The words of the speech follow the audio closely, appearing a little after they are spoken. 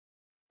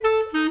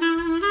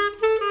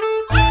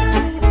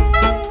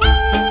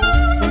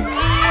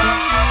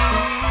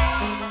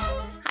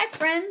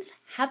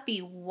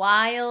Happy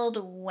Wild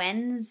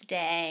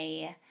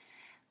Wednesday.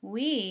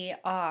 We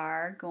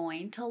are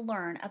going to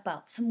learn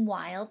about some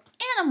wild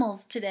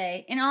animals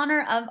today in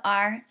honor of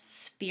our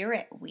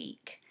Spirit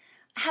Week.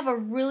 I have a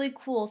really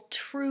cool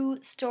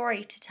true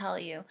story to tell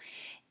you.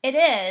 It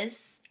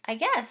is, I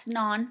guess,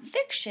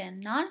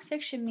 nonfiction.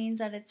 Nonfiction means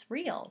that it's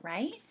real,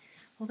 right?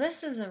 Well,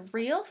 this is a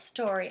real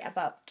story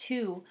about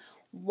two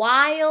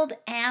wild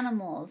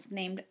animals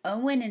named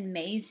Owen and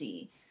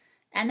Mzee.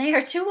 And they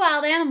are two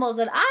wild animals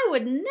that I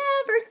would never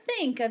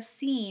think of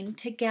seeing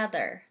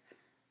together.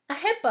 A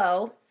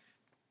hippo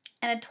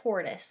and a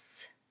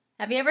tortoise.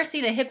 Have you ever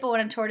seen a hippo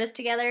and a tortoise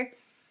together?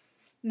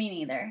 Me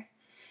neither.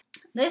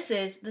 This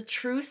is the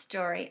true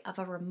story of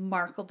a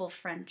remarkable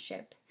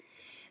friendship.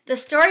 The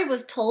story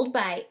was told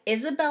by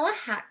Isabella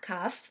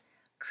Hatkoff,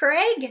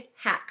 Craig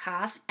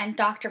Hatkoff, and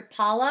Dr.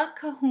 Paula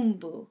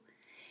Kahumbu.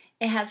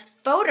 It has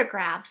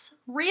photographs,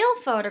 real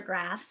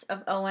photographs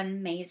of Owen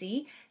and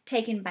Mzee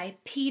taken by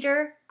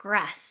Peter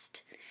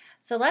Greste.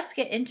 So let's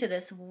get into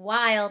this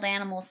wild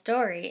animal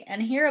story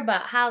and hear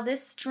about how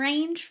this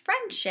strange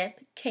friendship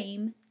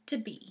came to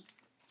be.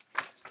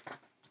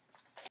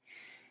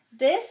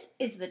 This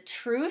is the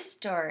true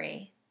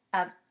story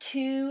of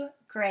two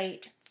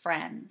great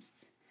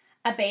friends,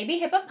 a baby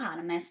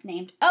hippopotamus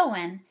named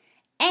Owen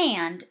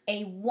and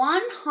a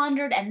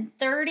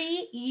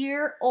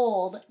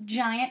 130-year-old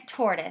giant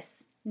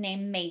tortoise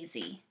named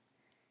Mzee.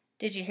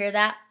 Did you hear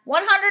that?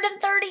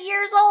 130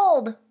 years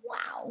old!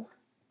 Wow!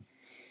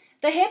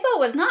 The hippo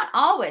was not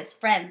always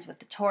friends with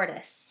the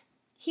tortoise.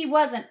 He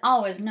wasn't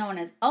always known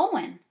as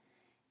Owen,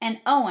 and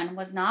Owen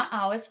was not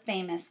always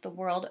famous the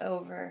world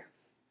over.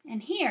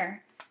 And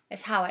here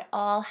is how it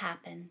all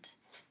happened.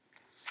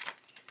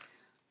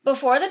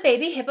 Before the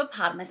baby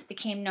hippopotamus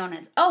became known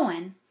as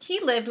Owen, he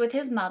lived with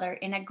his mother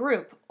in a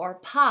group or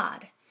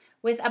pod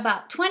with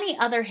about 20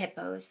 other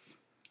hippos.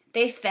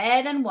 They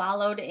fed and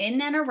wallowed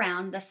in and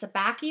around the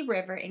Sabaki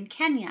River in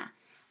Kenya,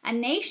 a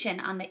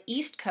nation on the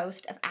east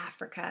coast of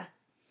Africa.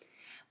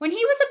 When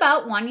he was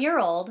about 1 year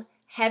old,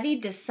 heavy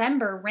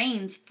December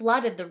rains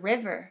flooded the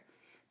river.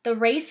 The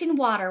racing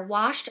water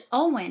washed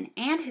Owen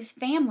and his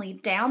family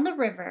down the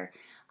river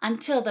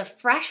until the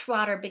fresh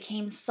water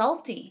became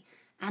salty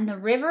and the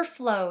river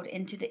flowed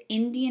into the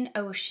Indian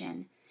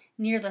Ocean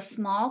near the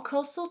small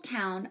coastal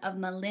town of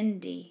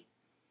Malindi.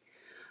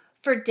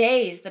 For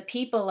days, the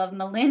people of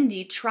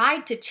Malindi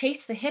tried to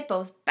chase the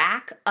hippos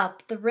back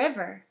up the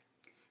river.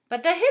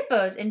 But the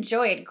hippos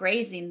enjoyed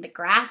grazing the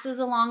grasses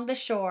along the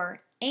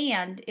shore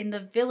and in the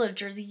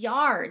villagers'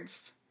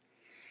 yards.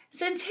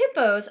 Since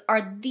hippos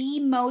are the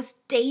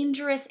most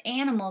dangerous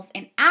animals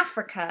in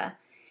Africa,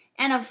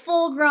 and a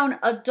full-grown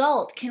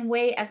adult can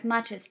weigh as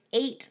much as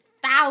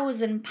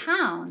 8,000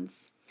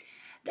 pounds,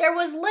 there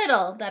was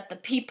little that the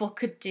people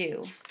could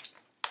do.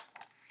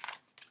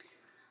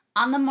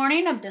 On the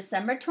morning of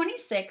December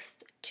 26,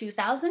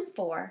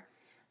 2004,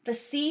 the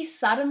sea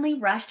suddenly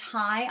rushed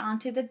high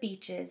onto the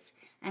beaches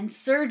and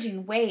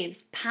surging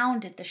waves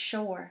pounded the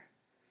shore.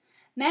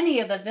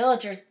 Many of the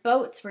villagers'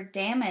 boats were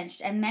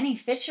damaged and many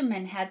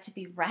fishermen had to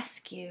be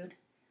rescued.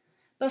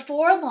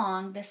 Before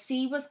long, the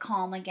sea was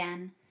calm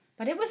again,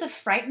 but it was a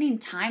frightening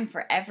time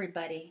for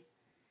everybody.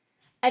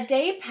 A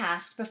day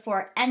passed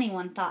before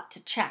anyone thought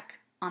to check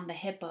on the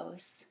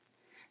hippos.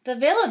 The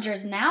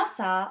villagers now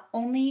saw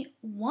only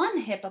one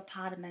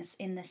hippopotamus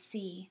in the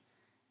sea,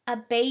 a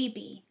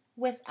baby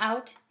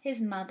without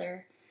his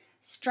mother,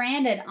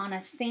 stranded on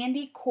a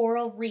sandy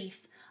coral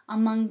reef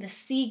among the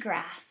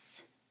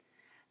seagrass.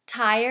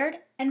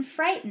 Tired and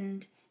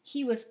frightened,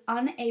 he was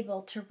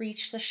unable to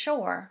reach the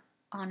shore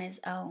on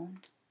his own.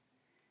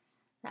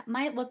 That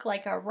might look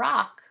like a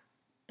rock,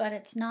 but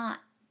it's not.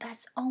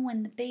 That's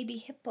Owen, the baby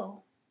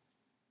hippo.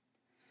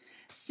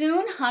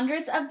 Soon,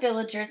 hundreds of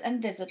villagers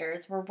and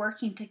visitors were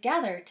working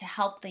together to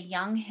help the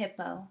young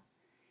hippo.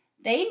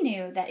 They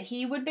knew that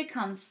he would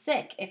become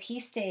sick if he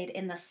stayed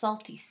in the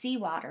salty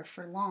seawater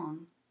for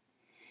long.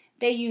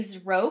 They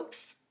used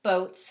ropes,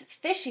 boats,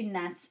 fishing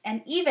nets,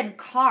 and even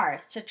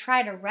cars to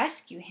try to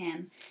rescue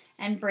him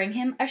and bring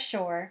him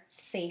ashore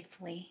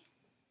safely.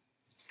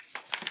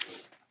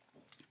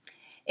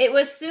 It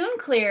was soon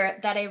clear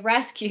that a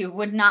rescue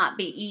would not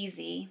be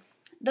easy.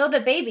 Though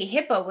the baby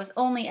hippo was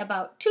only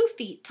about 2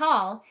 feet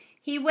tall,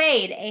 he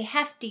weighed a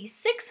hefty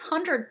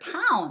 600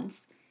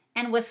 pounds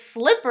and was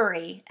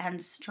slippery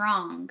and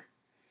strong.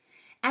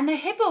 And the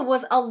hippo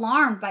was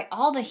alarmed by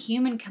all the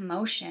human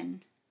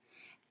commotion.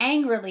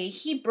 Angrily,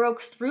 he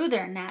broke through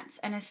their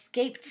nets and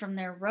escaped from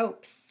their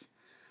ropes.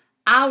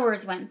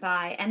 Hours went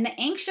by, and the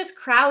anxious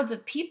crowds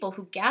of people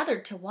who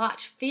gathered to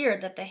watch feared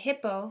that the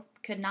hippo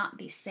could not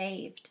be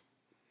saved.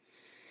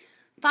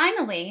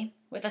 Finally,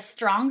 with a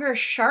stronger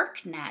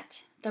shark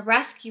net, the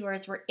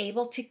rescuers were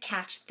able to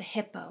catch the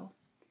hippo.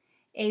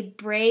 A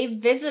brave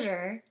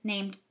visitor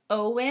named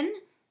Owen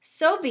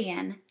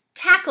Sobian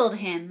tackled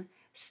him,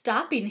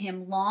 stopping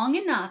him long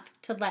enough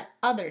to let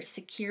others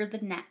secure the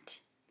net.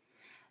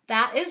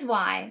 That is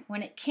why,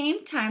 when it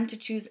came time to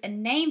choose a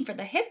name for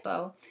the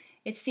hippo,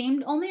 it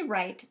seemed only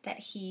right that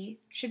he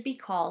should be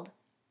called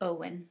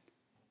Owen.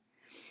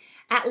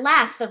 At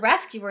last, the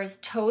rescuers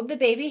towed the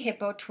baby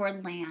hippo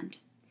toward land.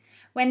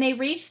 When they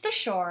reached the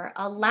shore,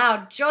 a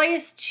loud,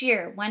 joyous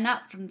cheer went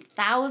up from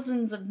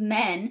thousands of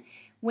men,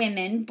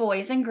 women,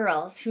 boys, and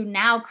girls who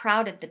now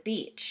crowded the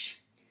beach.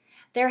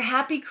 Their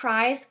happy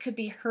cries could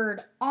be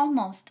heard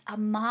almost a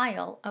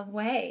mile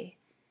away.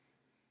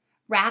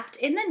 Wrapped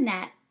in the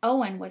net,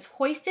 Owen was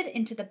hoisted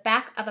into the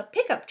back of a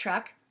pickup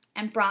truck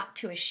and brought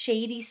to a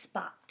shady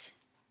spot.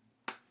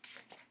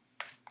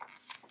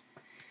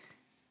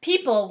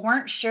 People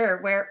weren't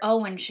sure where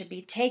Owen should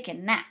be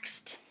taken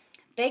next.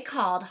 They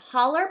called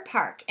Holler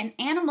Park, an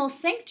animal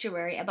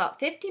sanctuary about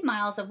 50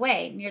 miles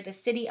away near the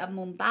city of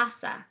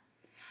Mombasa.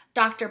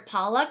 Dr.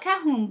 Paula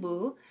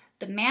Kahumbu,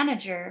 the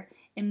manager,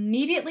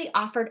 immediately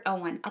offered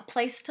Owen a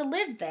place to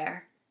live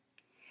there.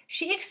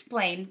 She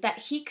explained that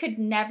he could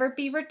never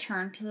be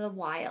returned to the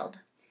wild.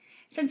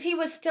 Since he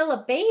was still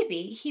a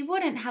baby, he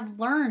wouldn't have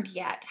learned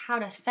yet how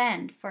to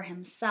fend for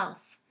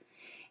himself.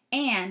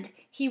 And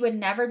he would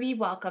never be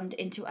welcomed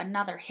into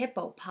another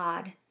hippo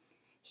pod.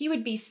 He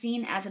would be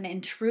seen as an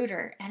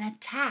intruder and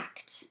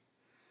attacked.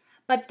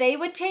 But they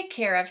would take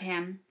care of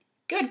him,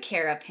 good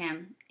care of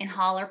him, in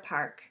Holler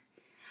Park.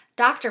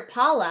 Dr.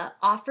 Paula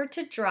offered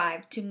to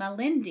drive to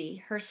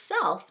Malindi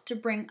herself to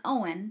bring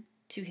Owen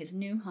to his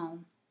new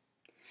home.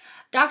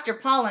 Dr.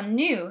 Paula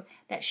knew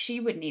that she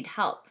would need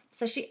help,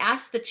 so she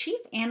asked the chief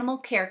animal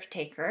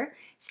caretaker,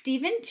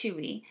 Stephen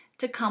Toohey,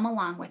 to come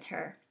along with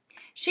her.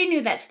 She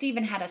knew that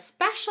Stephen had a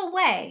special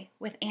way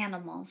with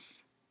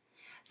animals.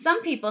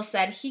 Some people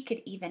said he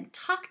could even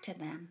talk to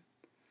them.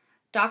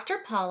 Dr.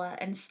 Paula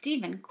and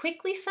Stephen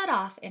quickly set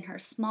off in her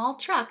small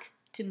truck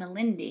to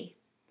Malindi.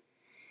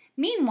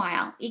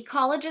 Meanwhile,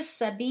 ecologist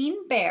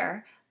Sabine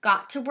Bear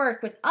got to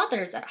work with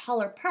others at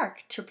Holler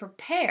Park to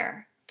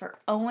prepare for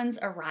Owen's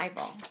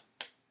arrival.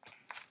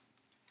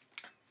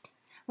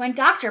 When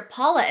Dr.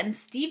 Paula and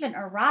Stephen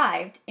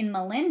arrived in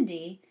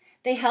Malindi,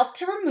 they helped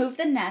to remove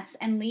the nets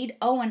and lead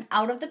Owen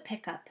out of the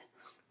pickup.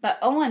 But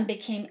Owen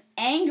became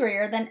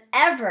angrier than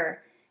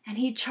ever, and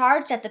he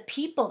charged at the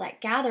people that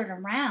gathered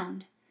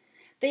around.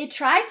 They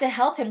tried to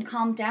help him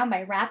calm down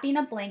by wrapping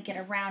a blanket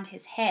around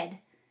his head.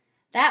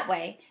 That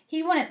way,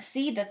 he wouldn't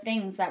see the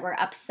things that were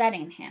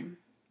upsetting him.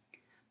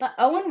 But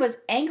Owen was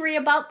angry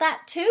about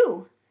that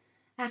too.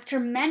 After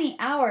many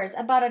hours,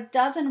 about a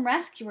dozen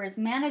rescuers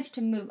managed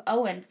to move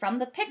Owen from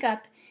the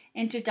pickup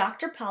into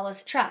Dr.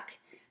 Paula's truck,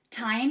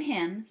 tying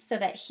him so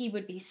that he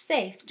would be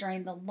safe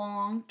during the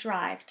long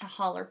drive to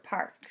Holler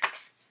Park.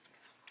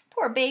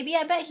 Poor baby,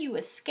 I bet he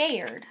was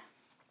scared.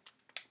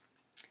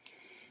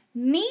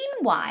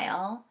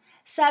 Meanwhile,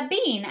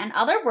 Sabine and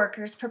other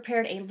workers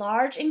prepared a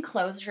large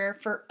enclosure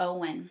for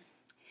Owen.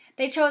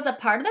 They chose a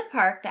part of the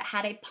park that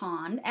had a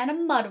pond and a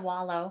mud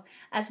wallow,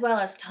 as well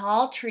as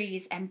tall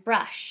trees and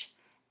brush.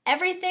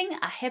 Everything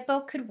a hippo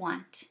could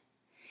want.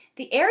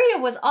 The area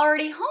was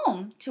already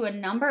home to a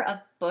number of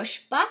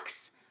bush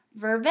bucks,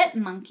 vervet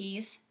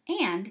monkeys,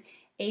 and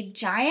a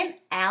giant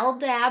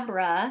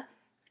Aldabra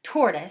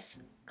tortoise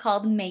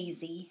called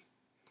Mzee.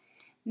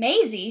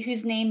 Mzee,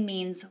 whose name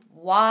means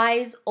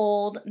wise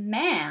old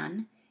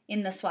man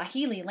in the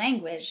Swahili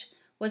language,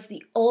 was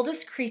the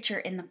oldest creature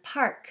in the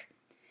park.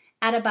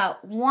 At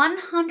about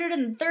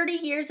 130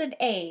 years of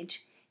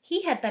age,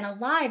 he had been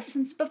alive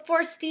since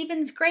before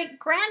Stephen's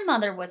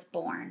great-grandmother was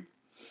born.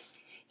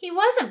 He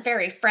wasn't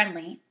very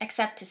friendly,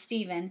 except to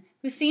Stephen,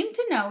 who seemed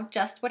to know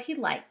just what he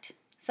liked,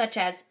 such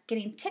as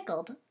getting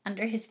tickled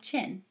under his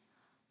chin.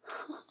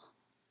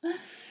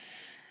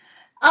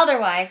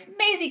 Otherwise,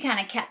 Mzee kind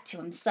of kept to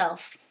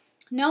himself.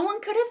 No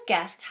one could have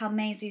guessed how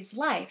Mzee's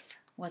life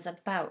was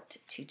about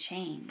to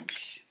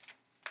change.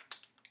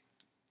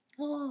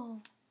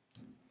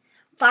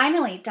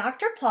 Finally,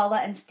 Dr.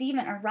 Paula and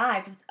Stephen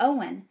arrived with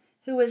Owen,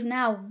 who was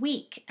now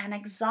weak and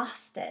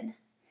exhausted.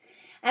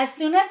 As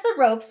soon as the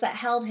ropes that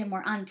held him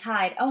were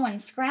untied, Owen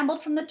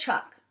scrambled from the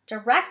truck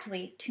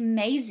directly to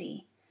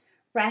Mzee,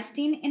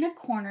 resting in a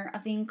corner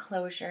of the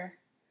enclosure.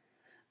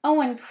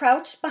 Owen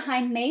crouched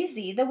behind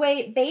Mzee the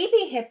way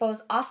baby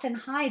hippos often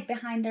hide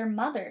behind their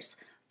mothers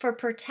for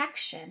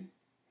protection.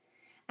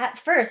 At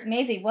first,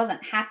 Mzee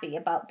wasn't happy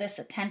about this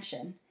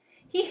attention.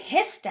 He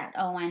hissed at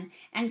Owen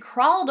and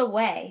crawled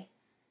away.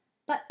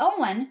 But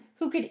Owen,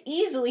 who could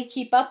easily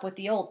keep up with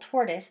the old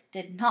tortoise,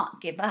 did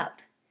not give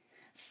up.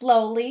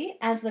 Slowly,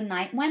 as the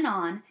night went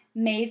on,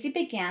 Mzee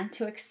began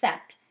to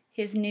accept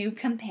his new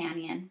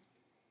companion.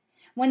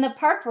 When the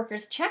park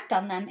workers checked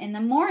on them in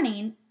the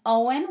morning,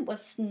 Owen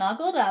was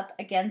snuggled up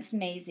against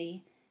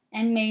Mzee,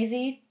 and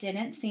Mzee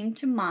didn't seem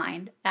to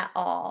mind at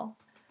all.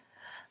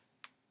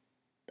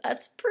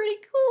 That's pretty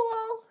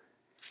cool.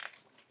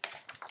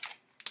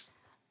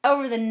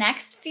 Over the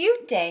next few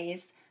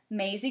days,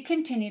 Mzee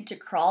continued to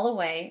crawl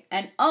away,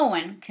 and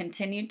Owen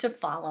continued to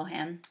follow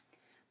him.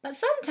 But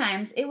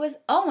sometimes it was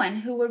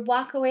Owen who would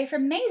walk away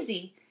from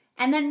Mzee,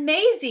 and then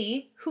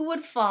Mzee who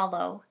would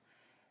follow.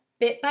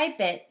 Bit by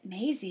bit,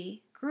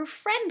 Mzee grew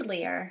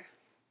friendlier.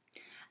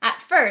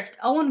 At first,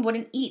 Owen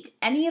wouldn't eat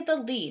any of the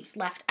leaves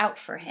left out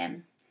for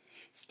him.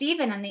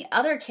 Stephen and the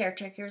other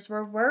caretakers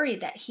were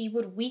worried that he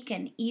would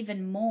weaken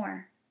even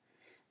more.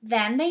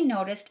 Then they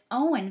noticed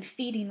Owen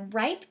feeding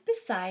right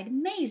beside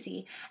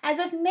Maisie, as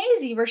if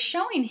Maisie were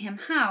showing him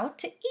how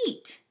to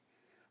eat.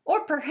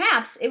 Or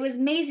perhaps it was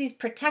Maisie's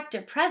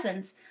protective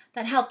presence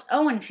that helped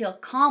Owen feel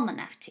calm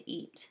enough to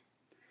eat.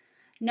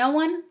 No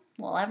one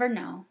will ever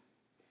know.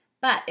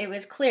 But it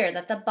was clear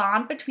that the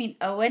bond between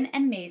Owen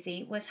and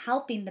Maisie was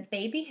helping the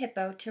baby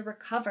hippo to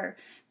recover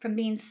from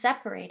being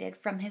separated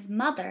from his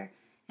mother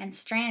and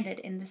stranded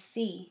in the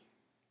sea.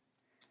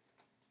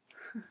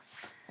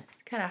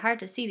 Kind of hard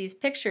to see these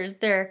pictures.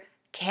 They're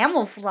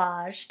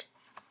camouflaged.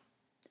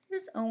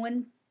 There's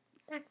Owen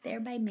back there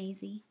by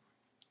Maisie.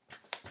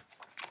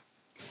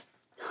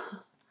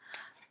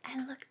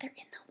 And look, they're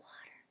in the water.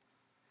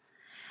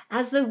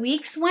 As the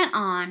weeks went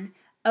on,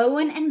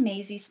 Owen and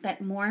Maisie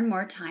spent more and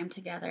more time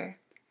together.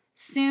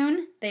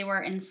 Soon, they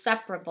were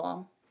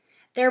inseparable.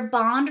 Their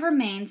bond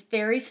remains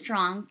very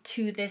strong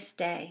to this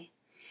day.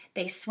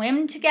 They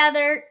swim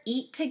together,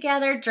 eat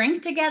together,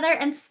 drink together,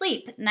 and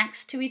sleep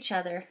next to each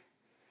other.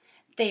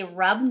 They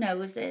rub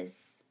noses.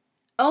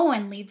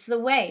 Owen leads the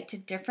way to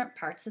different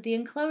parts of the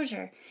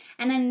enclosure,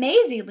 and then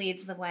Maisie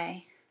leads the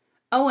way.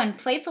 Owen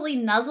playfully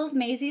nuzzles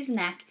Maisie's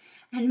neck,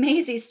 and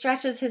Maisie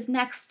stretches his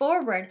neck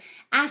forward,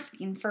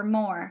 asking for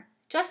more,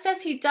 just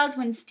as he does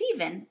when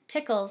Stephen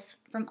tickles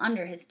from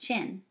under his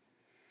chin.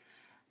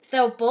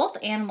 Though both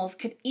animals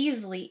could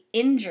easily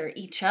injure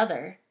each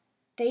other,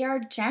 they are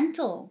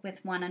gentle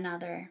with one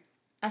another.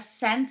 A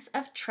sense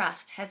of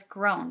trust has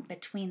grown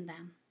between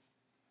them.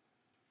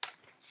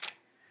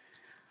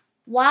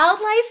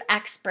 Wildlife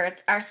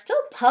experts are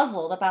still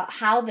puzzled about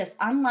how this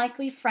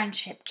unlikely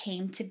friendship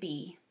came to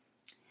be.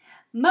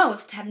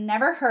 Most have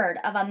never heard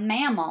of a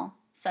mammal,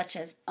 such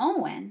as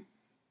Owen,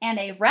 and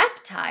a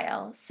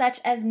reptile, such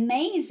as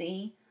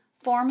Maisie,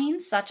 forming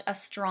such a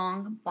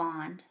strong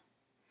bond.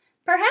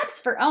 Perhaps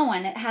for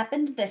Owen it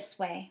happened this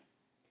way.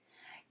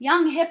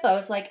 Young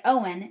hippos like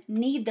Owen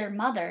need their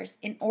mothers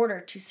in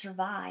order to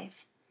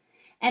survive.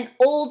 An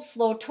old,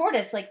 slow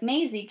tortoise like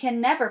Maisie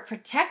can never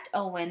protect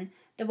Owen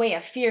the way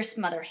a fierce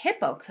mother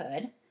hippo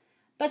could.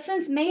 But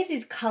since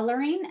Maisie's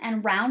coloring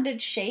and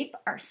rounded shape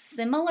are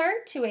similar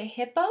to a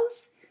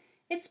hippo's,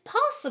 it's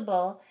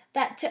possible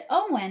that to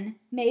Owen,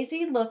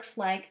 Maisie looks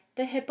like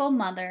the hippo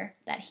mother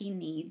that he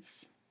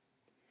needs.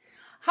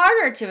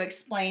 Harder to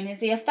explain is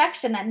the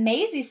affection that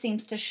Maisie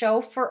seems to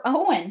show for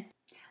Owen.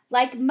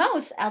 Like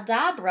most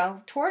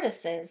Aldabra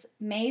tortoises,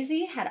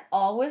 Maisie had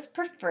always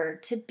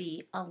preferred to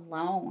be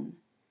alone.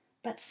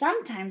 But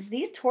sometimes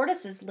these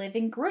tortoises live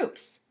in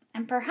groups,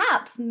 and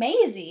perhaps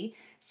Maisie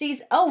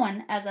sees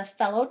Owen as a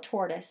fellow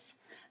tortoise,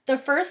 the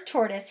first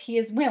tortoise he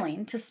is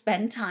willing to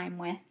spend time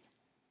with.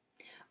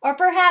 Or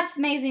perhaps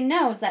Maisie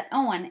knows that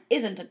Owen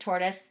isn't a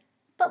tortoise,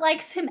 but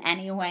likes him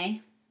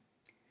anyway.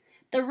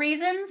 The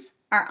reasons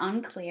are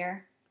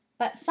unclear,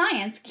 but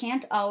science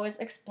can't always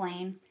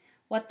explain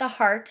what the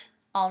heart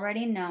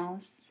already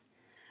knows.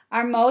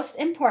 Our most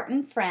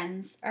important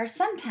friends are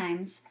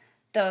sometimes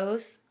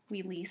those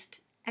we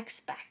least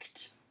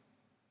expect.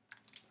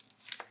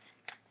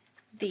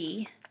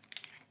 The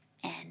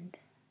end.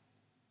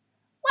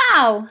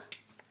 Wow!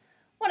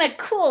 What a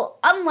cool,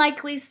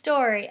 unlikely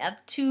story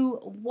of two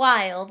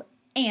wild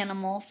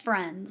animal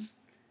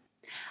friends.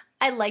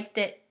 I liked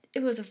it.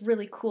 It was a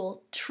really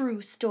cool,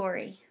 true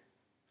story.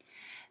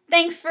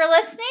 Thanks for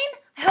listening.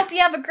 I hope you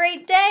have a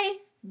great day.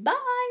 Bye,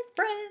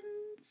 friends.